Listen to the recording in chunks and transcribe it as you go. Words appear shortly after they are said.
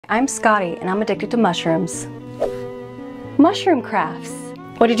I'm Scotty and I'm addicted to mushrooms. Mushroom crafts.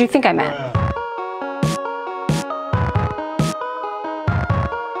 What did you think I meant?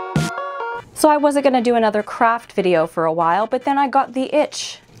 So I wasn't gonna do another craft video for a while, but then I got the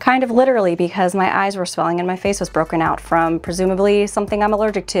itch. Kind of literally, because my eyes were swelling and my face was broken out from presumably something I'm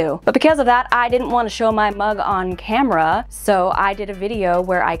allergic to. But because of that, I didn't want to show my mug on camera, so I did a video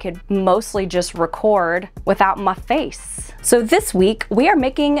where I could mostly just record without my face. So this week, we are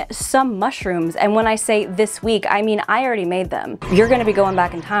making some mushrooms, and when I say this week, I mean I already made them. You're gonna be going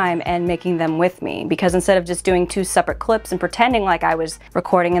back in time and making them with me, because instead of just doing 2 separate clips and pretending like I was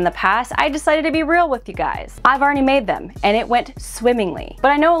recording in the past, I decided to be real with you guys. I've already made them, and it went swimmingly. But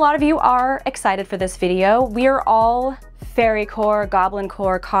I know a lot of you are excited for this video. We are all Fairycore,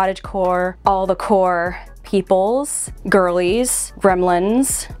 goblincore, cottagecore, all the core peoples, girlies,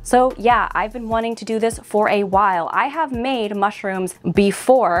 gremlins. So yeah, I've been wanting to do this for a while. I have made mushrooms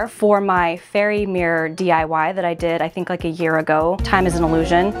before for my fairy mirror DIY that I did, I think like a year ago. Time is an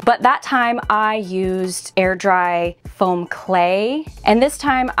illusion. But that time I used air dry foam clay, and this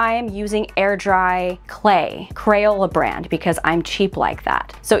time I am using air dry clay, Crayola brand, because I'm cheap like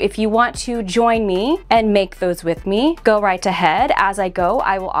that. So if you want to join me and make those with me, go right ahead. As I go,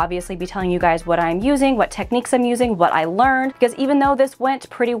 I will obviously be telling you guys what I'm using, what techniques I'm using, what I learned, because even though this went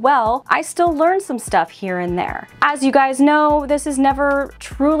pretty well, I still learned some stuff here and there. As you guys know, this is never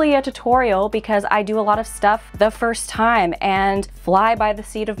truly a tutorial because I do a lot of stuff the first time and fly by the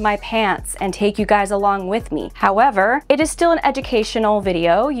seat of my pants and take you guys along with me. However, it is still an educational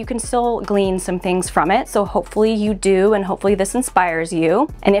video. You can still glean some things from it, so hopefully you do, and hopefully this inspires you.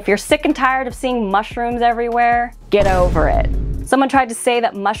 And if you're sick and tired of seeing mushrooms everywhere, get over it. Someone tried to say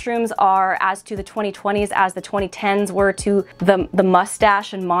that mushrooms are as to the 2020s as the 2010s were to the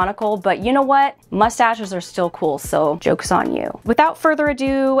mustache and monocle, but you know what? Mustaches are still cool, so joke's on you. Without further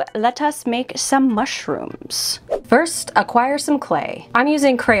ado, let us make some mushrooms. First, acquire some clay. I'm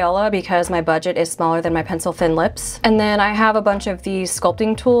using Crayola because my budget is smaller than my pencil thin lips. And then I have a bunch of these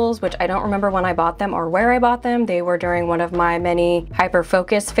sculpting tools, which I don't remember when I bought them or where I bought them. They were during one of my many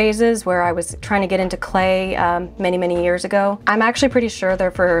hyper-focus phases where I was trying to get into clay many years ago. I'm actually pretty sure they're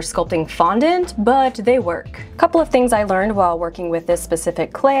for sculpting fondant, but they work. A couple of things I learned while working with this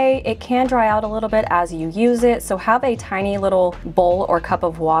specific clay: it can dry out a little bit as you use it, so have a tiny little bowl or cup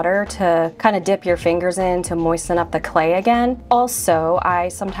of water to kind of dip your fingers in to moisten up the clay again. Also, I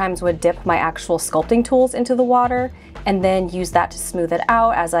sometimes would dip my actual sculpting tools into the water and then use that to smooth it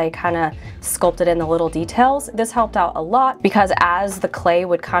out as I kind of sculpted in the little details. This helped out a lot because as the clay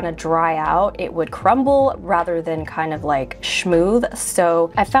would kind of dry out, it would crumble rather than kind of like smooth.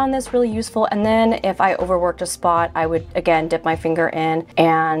 So I found this really useful. And then if I overworked a spot, I would again dip my finger in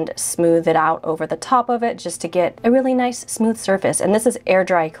and smooth it out over the top of it just to get a really nice smooth surface. And this is air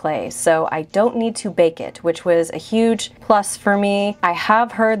dry clay, so I don't need to bake it, which was a huge plus for me. I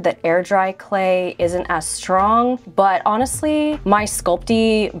have heard that air dry clay isn't as strong, but honestly, my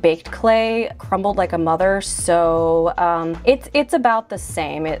Sculpty baked clay crumbled like a mother, so it's about the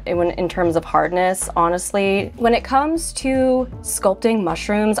same in terms of hardness, honestly. When it comes to sculpting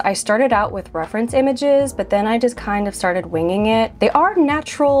mushrooms, I started out with reference images, but then I just kind of started winging it. They are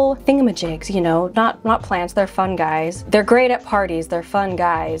natural thingamajigs, you know, not plants. They're fun guys. They're great at parties. They're fun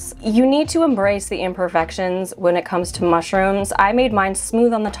guys. You need to embrace the imperfections when it comes to mushrooms. I made mine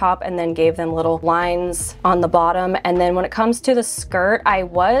smooth on the top and then gave them little lines on the bottom. And then when it comes to the skirt, I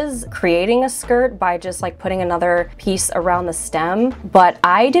was creating a skirt by just like putting another piece around the stem, but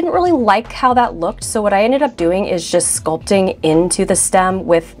I didn't really like how that looked. So what I ended up doing is just sculpting into the stem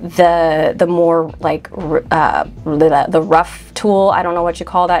with the more like the rough tool. I don't know what you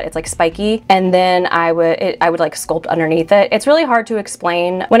call that. It's like spiky. And then I would like sculpt underneath it. It's really hard to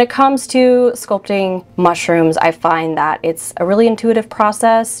explain. When it comes to sculpting mushrooms, I find that it's a really intuitive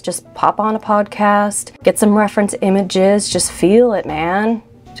process. Just pop on a podcast, get some reference images, just feel it, man.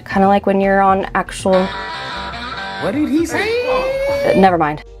 Kind of like when you're on actual... What did he say? Never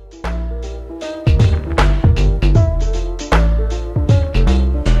mind.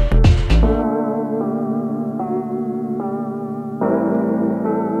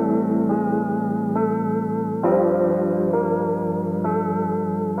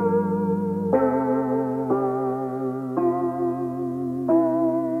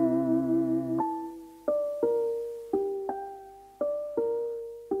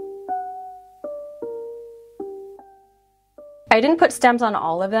 I didn't put stems on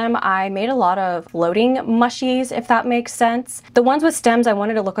all of them. I made a lot of floating mushies, if that makes sense. The ones with stems, I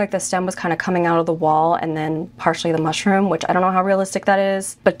wanted to look like the stem was kind of coming out of the wall and then partially the mushroom, which I don't know how realistic that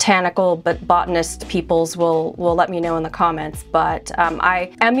is. Botanical, but botanist peoples will let me know in the comments. But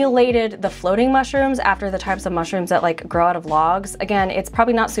I emulated the floating mushrooms after the types of mushrooms that like grow out of logs. Again, it's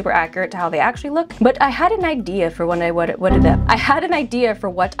probably not super accurate to how they actually look, but I had an idea for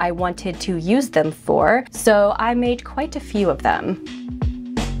what I wanted to use them for, so I made quite a few of them.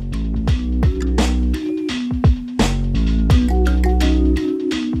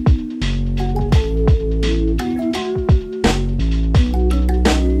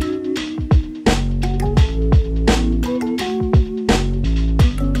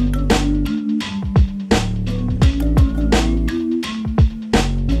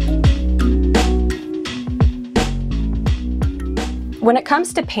 When it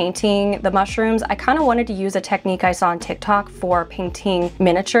comes to painting the mushrooms, I kind of wanted to use a technique I saw on TikTok for painting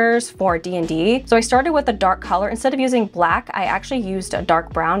miniatures for D&D. So I started with a dark color. Instead of using black, I actually used a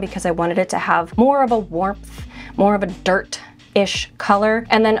dark brown because I wanted it to have more of a warmth, more of a dirt-ish color.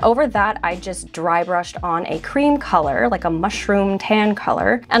 And then over that, I just dry brushed on a cream color, like a mushroom tan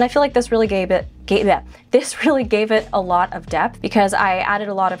color. And I feel like this really gave it a lot of depth because I added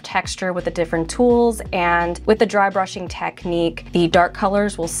a lot of texture with the different tools, and with the dry brushing technique, the dark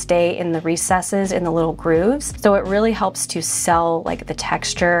colors will stay in the recesses, in the little grooves. So it really helps to sell like the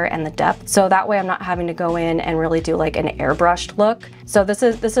texture and the depth. So that way I'm not having to go in and really do like an airbrushed look. So this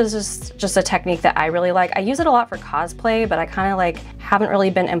is just a technique that I really like. I use it a lot for cosplay, but I kind of like haven't really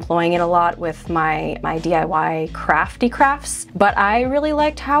been employing it a lot with my DIY crafts. But I really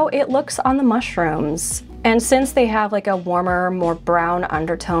liked how it looks on the mushrooms. And since they have like a warmer, more brown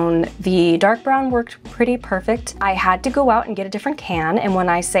undertone, the dark brown worked pretty perfect. I had to go out and get a different can, and when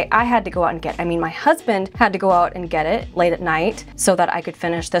I say I had to go out and get, I mean my husband had to go out and get it late at night so that I could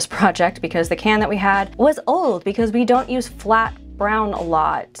finish this project, because the can that we had was old, because we don't use flat brown a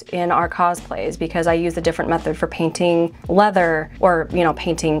lot in our cosplays, because I use a different method for painting leather, or you know,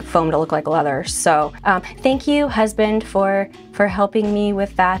 painting foam to look like leather. So thank you, husband, for helping me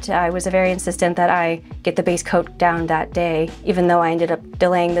with that. I was very insistent that I get the base coat down that day, even though I ended up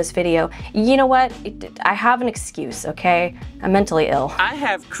delaying this video. You know what? I have an excuse, okay? I'm mentally ill. I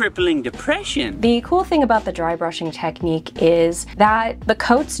have crippling depression. The cool thing about the dry brushing technique is that the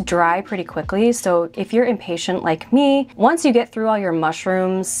coats dry pretty quickly. So if you're impatient like me, once you get through all your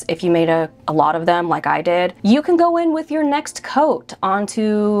mushrooms, if you made a lot of them like I did, you can go in with your next coat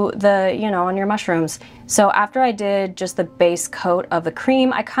onto the, you know, on your mushrooms. So after I did just the base coat of the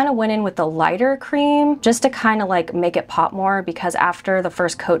cream, I kind of went in with the lighter cream just to kind of like make it pop more, because after the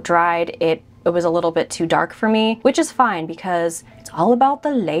first coat dried, it was a little bit too dark for me, which is fine because it's all about the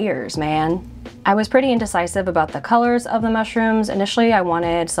layers, man. I was pretty indecisive about the colors of the mushrooms. Initially, I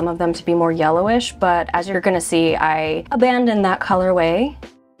wanted some of them to be more yellowish, but as you're gonna see, I abandoned that colorway.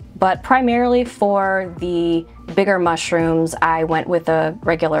 But primarily for the bigger mushrooms, I went with a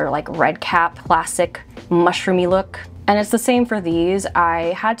regular like red cap, classic mushroomy look. And it's the same for these.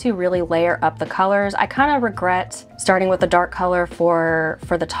 I had to really layer up the colors. I kind of regret starting with a dark color for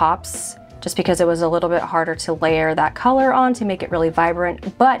the tops, just because it was a little bit harder to layer that color on to make it really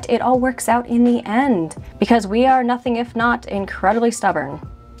vibrant, but it all works out in the end because we are nothing if not incredibly stubborn.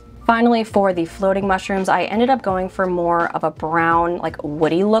 Finally, for the floating mushrooms, I ended up going for more of a brown, like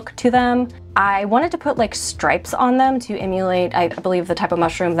woody look to them. I wanted to put like stripes on them to emulate, I believe, the type of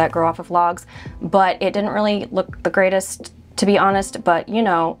mushroom that grow off of logs, but it didn't really look the greatest, to be honest. But you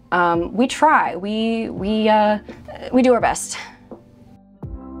know, we try, we do our best.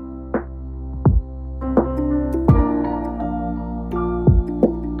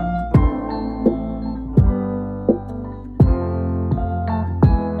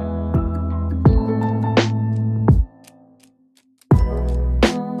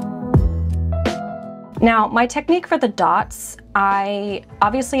 Now, my technique for the dots, I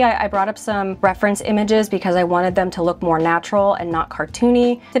brought up some reference images because I wanted them to look more natural and not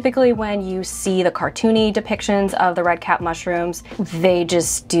cartoony. Typically when you see the cartoony depictions of the red cap mushrooms, they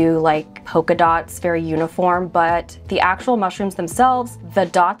just do like polka dots, very uniform, but the actual mushrooms themselves, the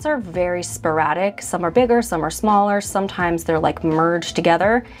dots are very sporadic. Some are bigger, some are smaller, sometimes they're like merged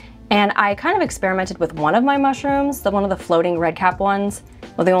together. And I kind of experimented with one of my mushrooms, one of the floating red cap ones,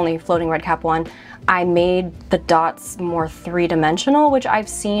 well, the only floating red cap one. I made the dots more three-dimensional, which I've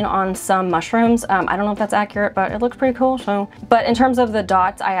seen on some mushrooms. I don't know if that's accurate, but it looks pretty cool. But in terms of the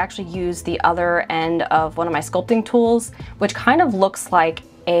dots, I actually used the other end of one of my sculpting tools, which kind of looks like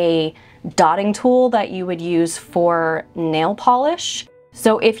a dotting tool that you would use for nail polish.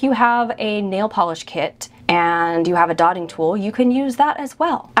 So if you have a nail polish kit and you have a dotting tool, you can use that as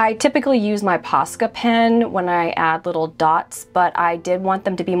well. I typically use my Posca pen when I add little dots, but I did want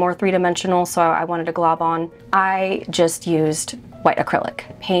them to be more three-dimensional, so I wanted to glob on. I just used white acrylic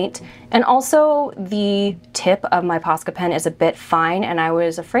paint, and also the tip of my Posca pen is a bit fine, and I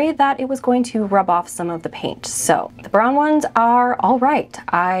was afraid that it was going to rub off some of the paint. So the brown ones are all right.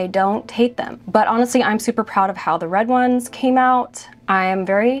 I don't hate them, but honestly, I'm super proud of how the red ones came out. I am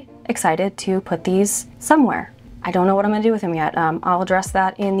very excited to put these somewhere. I don't know what I'm gonna do with them yet. I'll address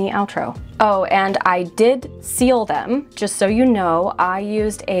that in the outro. Oh, and I did seal them, just so you know. I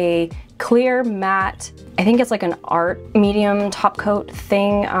used a clear matte, I think it's like an art medium top coat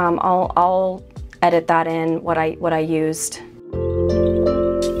thing. I'll edit that in what I used.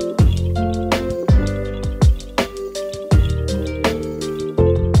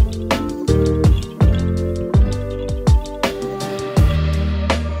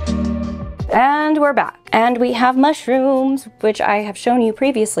 And we're back. And we have mushrooms, which I have shown you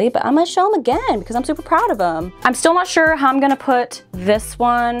previously, but I'm gonna show them again because I'm super proud of them. I'm still not sure how I'm gonna put this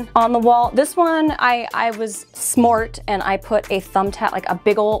one on the wall. This one, I was smart and I put a thumbtack, like a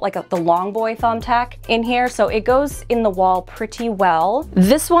big old, like the long boy thumbtack in here, so it goes in the wall pretty well.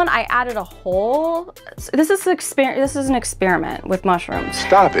 This one, I added a hole. This is an experiment with mushrooms.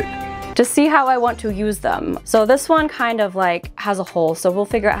 Stop it. To see how I want to use them. So this one kind of like has a hole, so we'll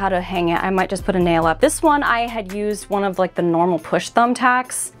figure out how to hang it. I might just put a nail up. This one I had used one of like the normal push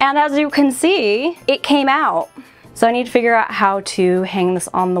thumbtacks, and as you can see, it came out. So I need to figure out how to hang this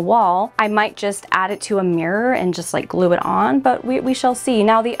on the wall. I might just add it to a mirror and just like glue it on, but we shall see.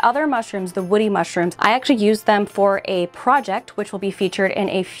 Now the other mushrooms, the woody mushrooms, I actually used them for a project which will be featured in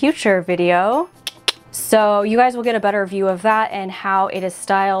a future video. So you guys will get a better view of that and how it is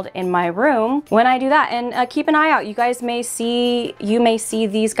styled in my room when I do that. And keep an eye out. You guys may see,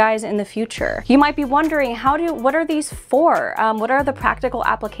 these guys in the future. You might be wondering, what are these for? What are the practical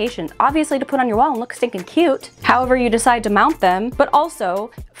applications? Obviously to put on your wall and look stinking cute, however you decide to mount them, but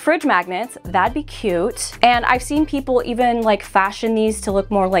also fridge magnets, that'd be cute. And I've seen people even like fashion these to look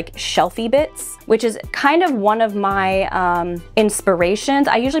more like shelfy bits, which is kind of one of my inspirations.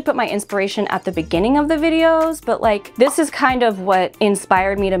 I usually put my inspiration at the beginning of the videos, but like this is kind of what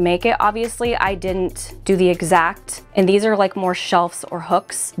inspired me to make it. Obviously I didn't do the exact, and these are like more shelves or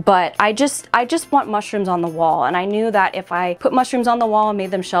hooks, but I just want mushrooms on the wall, and I knew that if I put mushrooms on the wall and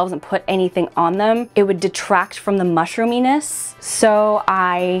made them shelves and put anything on them, it would detract from the mushroominess. So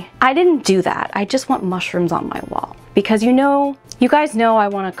I didn't do that. I just want mushrooms on my wall because you guys know I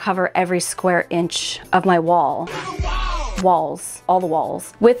want to cover every square inch of my wall. All the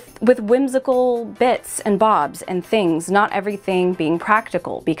walls with whimsical bits and bobs and things, not everything being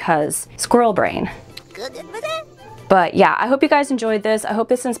practical because squirrel brain. But yeah, I hope you guys enjoyed this. I hope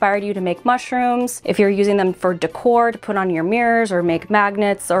this inspired you to make mushrooms. If you're using them for decor, to put on your mirrors or make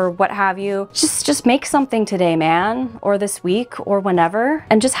magnets or what have you, just make something today, man, or this week or whenever,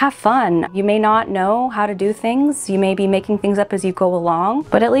 and just have fun. You may not know how to do things. You may be making things up as you go along,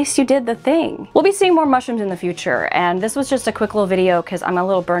 but at least you did the thing. We'll be seeing more mushrooms in the future, and this was just a quick little video because I'm a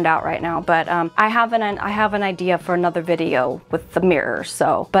little burned out right now, but I have an idea for another video with the mirror.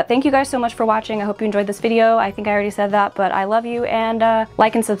 So, but thank you guys so much for watching. I hope you enjoyed this video. I think I already said that, but I love you, and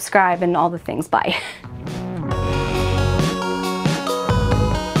like and subscribe and all the things. Bye.